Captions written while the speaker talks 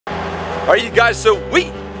All right, you guys, so we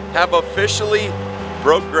have officially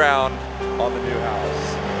broke ground on the new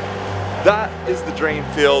house. That is the drain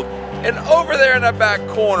field, and over there in that back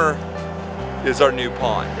corner is our new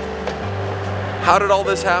pond. How did all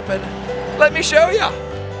this happen? Let me show you.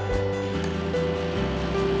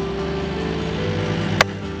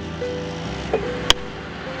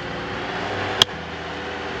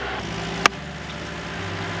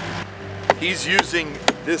 He's using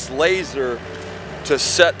this laser to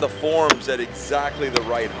set the forms at exactly the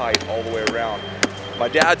right height all the way around. My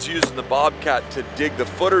dad's using the Bobcat to dig the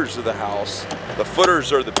footers of the house. The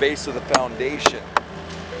footers are the base of the foundation.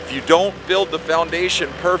 If you don't build the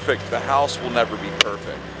foundation perfect, the house will never be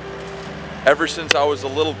perfect. Ever since I was a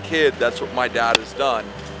little kid, that's what my dad has done,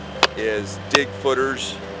 is dig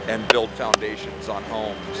footers and build foundations on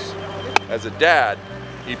homes. As a dad,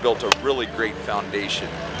 he built a really great foundation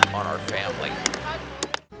on our family.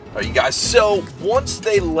 All right, you guys, so once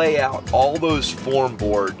they lay out all those form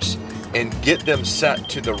boards and get them set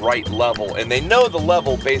to the right level, and they know the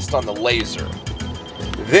level based on the laser,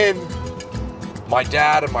 then my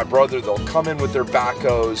dad and my brother, they'll come in with their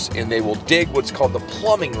backhoes and they will dig what's called the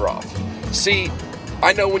plumbing rough. See,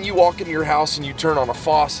 I know when you walk into your house and you turn on a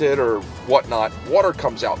faucet or whatnot, water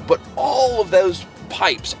comes out, but all of those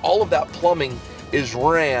pipes, all of that plumbing is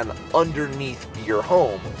ran underneath your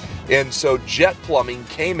home. And so Jet Plumbing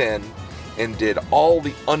came in and did all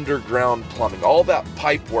the underground plumbing, all that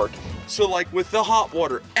pipe work. So like with the hot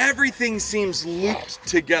water, everything seems looped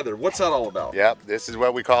together. What's that all about? Yep, this is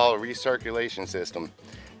what we call a recirculation system.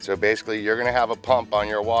 So basically you're gonna have a pump on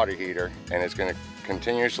your water heater and it's gonna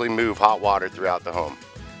continuously move hot water throughout the home.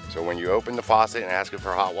 So when you open the faucet and ask it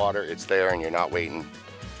for hot water, it's there and you're not waiting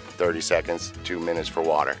 30 seconds, 2 minutes for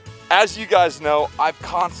water. As you guys know, I've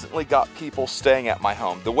constantly got people staying at my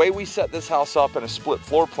home. The way we set this house up in a split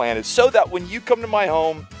floor plan is so that when you come to my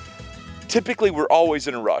home, typically we're always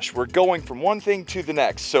in a rush. We're going from one thing to the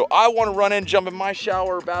next. So I want to run in, jump in my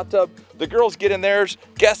shower or bathtub, the girls get in theirs,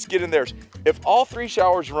 guests get in theirs. If all 3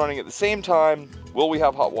 showers are running at the same time, will we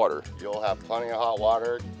have hot water? You'll have plenty of hot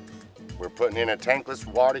water. We're putting in a tankless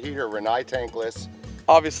water heater, Renai tankless.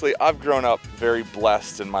 Obviously, I've grown up very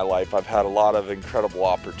blessed in my life. I've had a lot of incredible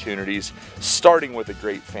opportunities, starting with a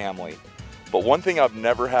great family. But one thing I've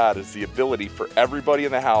never had is the ability for everybody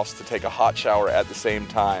in the house to take a hot shower at the same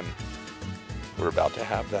time. We're about to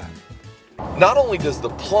have that. Not only does the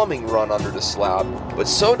plumbing run under the slab, but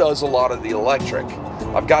so does a lot of the electric.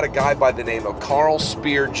 I've got a guy by the name of Carl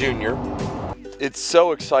Spear Jr. It's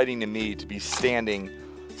so exciting to me to be standing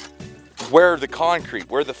where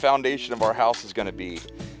the foundation of our house is going to be.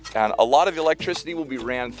 And a lot of the electricity will be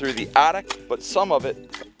ran through the attic, but some of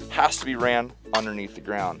it has to be ran underneath the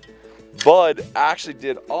ground. Bud actually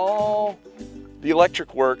did all the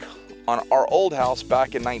electric work on our old house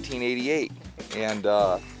back in 1988. And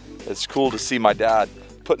it's cool to see my dad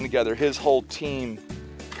putting together his whole team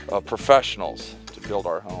of professionals to build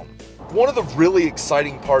our home. One of the really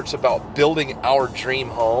exciting parts about building our dream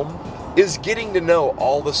home is getting to know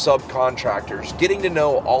all the subcontractors, getting to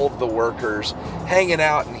know all of the workers, hanging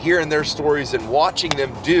out and hearing their stories and watching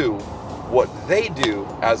them do what they do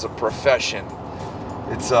as a profession.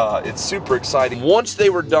 It's super exciting. Once they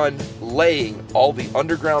were done laying all the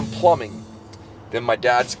underground plumbing, then my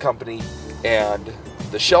dad's company and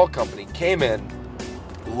the shell company came in,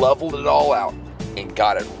 leveled it all out, and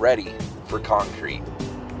got it ready for concrete.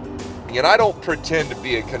 And I don't pretend to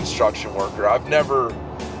be a construction worker. I've never,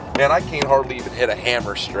 man, I can't hardly even hit a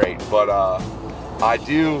hammer straight, but I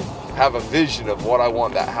do have a vision of what I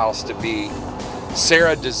want that house to be.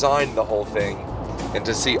 Sarah designed the whole thing, and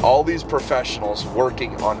to see all these professionals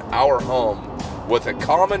working on our home with a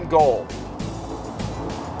common goal,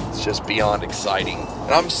 it's just beyond exciting.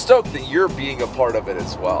 And I'm stoked that you're being a part of it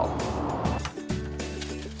as well.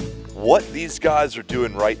 What these guys are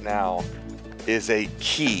doing right now is a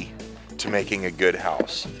key to making a good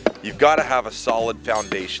house. You've got to have a solid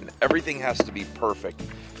foundation. Everything has to be perfect.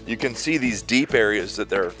 You can see these deep areas that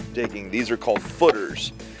they're digging. These are called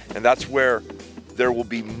footers, and that's where there will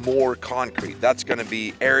be more concrete. That's going to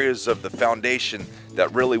be areas of the foundation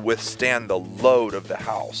that really withstand the load of the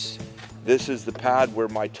house. This is the pad where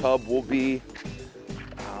my tub will be.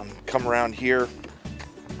 Come around here.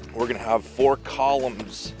 We're going to have 4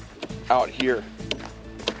 columns out here.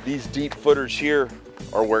 These deep footers here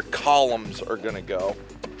are where columns are going to go.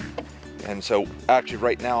 And so actually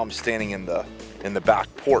right now I'm standing in the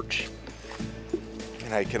back porch,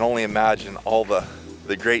 and I can only imagine all the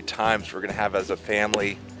great times we're gonna have as a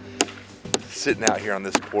family, sitting out here on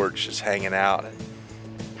this porch just hanging out and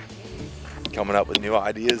coming up with new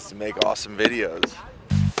ideas to make awesome videos.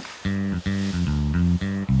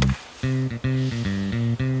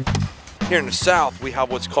 Here in the South, we have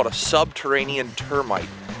what's called a subterranean termite.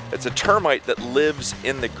 It's a termite that lives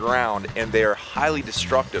in the ground, and they are highly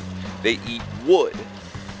destructive. They eat wood.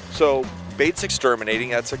 So Bates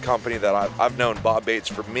Exterminating, that's a company that I've known Bob Bates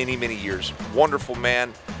for many, many years. Wonderful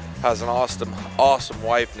man, has an awesome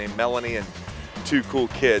wife named Melanie and 2 cool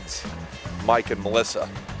kids, Mike and Melissa.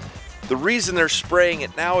 The reason they're spraying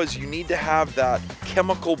it now is you need to have that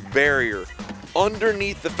chemical barrier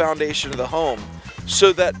underneath the foundation of the home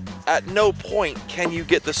so that at no point can you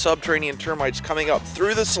get the subterranean termites coming up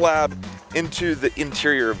through the slab into the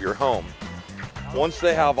interior of your home. Once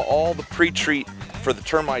they have all the pre-treat for the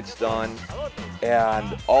termites done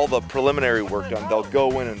and all the preliminary work done, they'll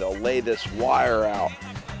go in and they'll lay this wire out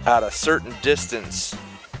at a certain distance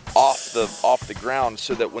off the ground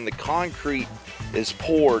so that when the concrete is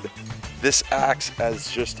poured, this acts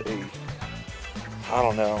as just a, I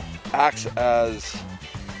don't know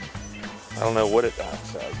what it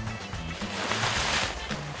acts as.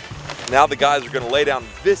 Now the guys are going to lay down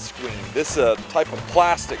visqueen, this type of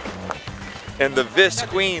plastic, and the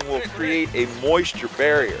visqueen will create a moisture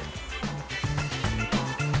barrier.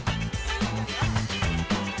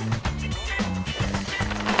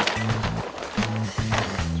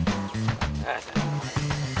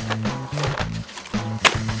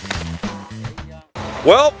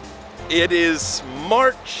 Well, it is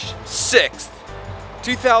March 6th,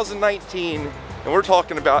 2019, and we're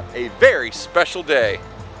talking about a very special day.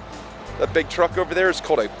 That big truck over there is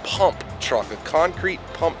called a pump truck, a concrete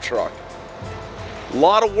pump truck. A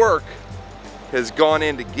lot of work has gone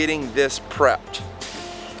into getting this prepped.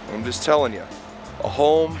 I'm just telling you, a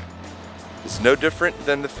home is no different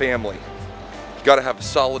than the family. You gotta have a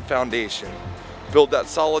solid foundation. Build that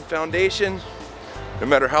solid foundation. No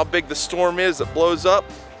matter how big the storm is that blows up,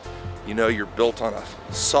 you know you're built on a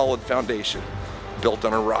solid foundation, built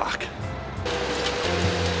on a rock.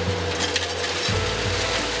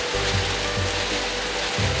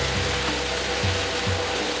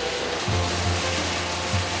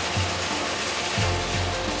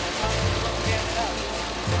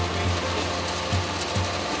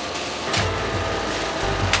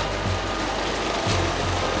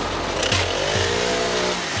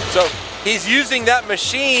 So he's using that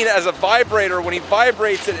machine as a vibrator. When he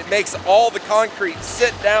vibrates it, it makes all the concrete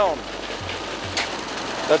sit down.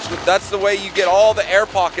 That's the way you get all the air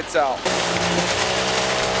pockets out.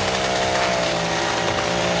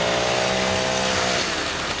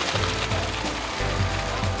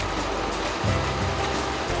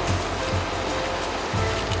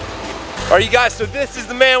 All right, you guys, so this is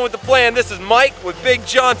the man with the plan. This is Mike with Big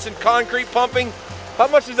Johnson Concrete Pumping. How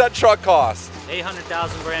much does that truck cost?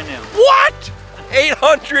 800,000 brand new. What?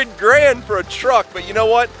 800 grand for a truck, but you know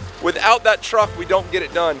what? Without that truck, we don't get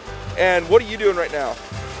it done. And what are you doing right now?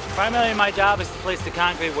 Primarily my job is to place the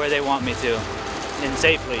concrete where they want me to, and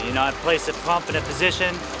safely. You know, I place the pump in a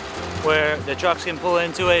position where the trucks can pull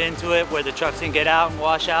into it, where the trucks can get out and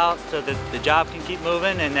wash out so that the job can keep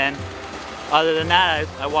moving. And then other than that,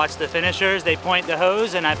 I watch the finishers, they point the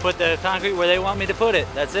hose, and I put the concrete where they want me to put it.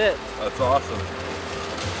 That's it. That's awesome.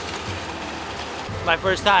 My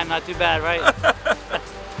first time, not too bad, right?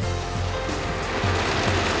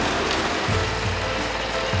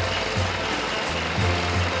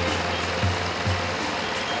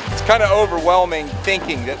 It's kind of overwhelming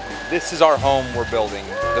thinking that this is our home we're building.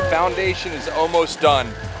 The foundation is almost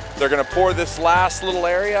done. They're gonna pour this last little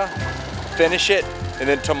area, finish it, and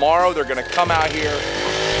then tomorrow they're gonna come out here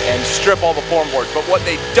and strip all the form boards. But what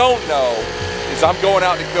they don't know is I'm going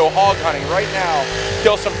out to go hog hunting right now,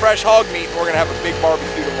 kill some fresh hog meat, and we're gonna have a big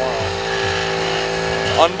barbecue tomorrow.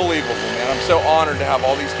 Unbelievable, man. I'm so honored to have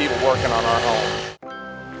all these people working on our home.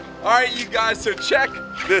 All right, you guys, so check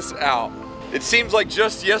this out. It seems like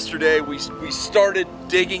just yesterday we started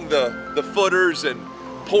digging the footers and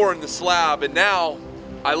pouring the slab, and now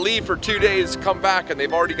I leave for 2 days, come back, and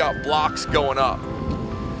they've already got blocks going up.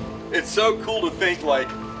 It's so cool to think like,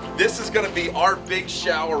 this is gonna be our big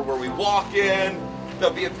shower where we walk in.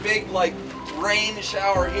 There'll be a big like rain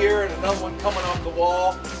shower here and another one coming off the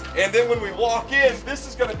wall. And then when we walk in, this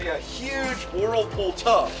is gonna be a huge whirlpool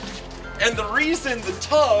tub. And the reason the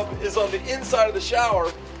tub is on the inside of the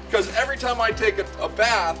shower, because every time I take a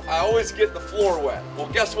bath, I always get the floor wet. Well,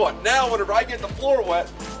 guess what? Now, whenever I get the floor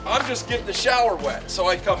wet, I'm just getting the shower wet. So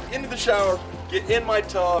I come into the shower, get in my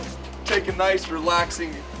tub, take a nice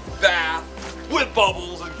relaxing bath with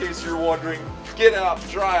bubbles, in case you're wondering, get out,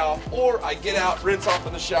 dry off, or I get out, rinse off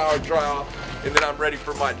in the shower, dry off, and then I'm ready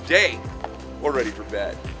for my day, or ready for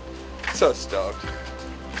bed. So stoked.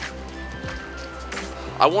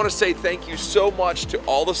 I want to say thank you so much to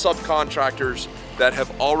all the subcontractors that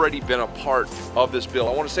have already been a part of this build.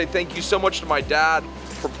 I want to say thank you so much to my dad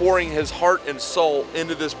for pouring his heart and soul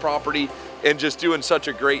into this property and just doing such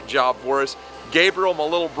a great job for us. Gabriel, my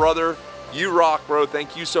little brother, you rock, bro.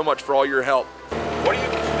 Thank you so much for all your help. What are you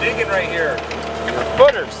digging right here?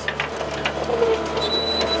 Footers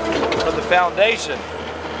for the foundation.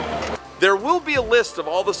 There will be a list of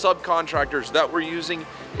all the subcontractors that we're using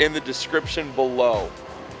in the description below.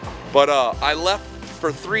 But I left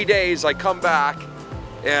for 3 days, I come back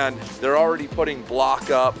and they're already putting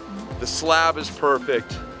block up. The slab is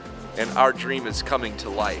perfect and our dream is coming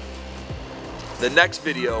to life. The next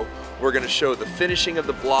video, we're gonna show the finishing of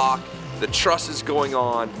the block, the trusses going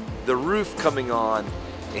on, the roof coming on,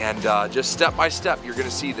 and just step by step, you're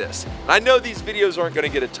gonna see this. And I know these videos aren't gonna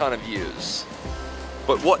get a ton of views,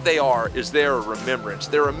 but what they are is they're a remembrance.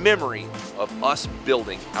 They're a memory of us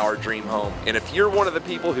building our dream home. And if you're one of the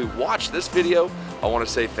people who watch this video, I wanna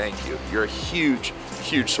say thank you. You're a huge,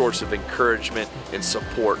 huge source of encouragement and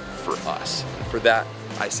support for us. For that,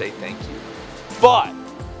 I say thank you. But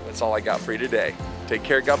that's all I got for you today. Take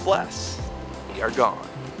care, God bless. We are gone.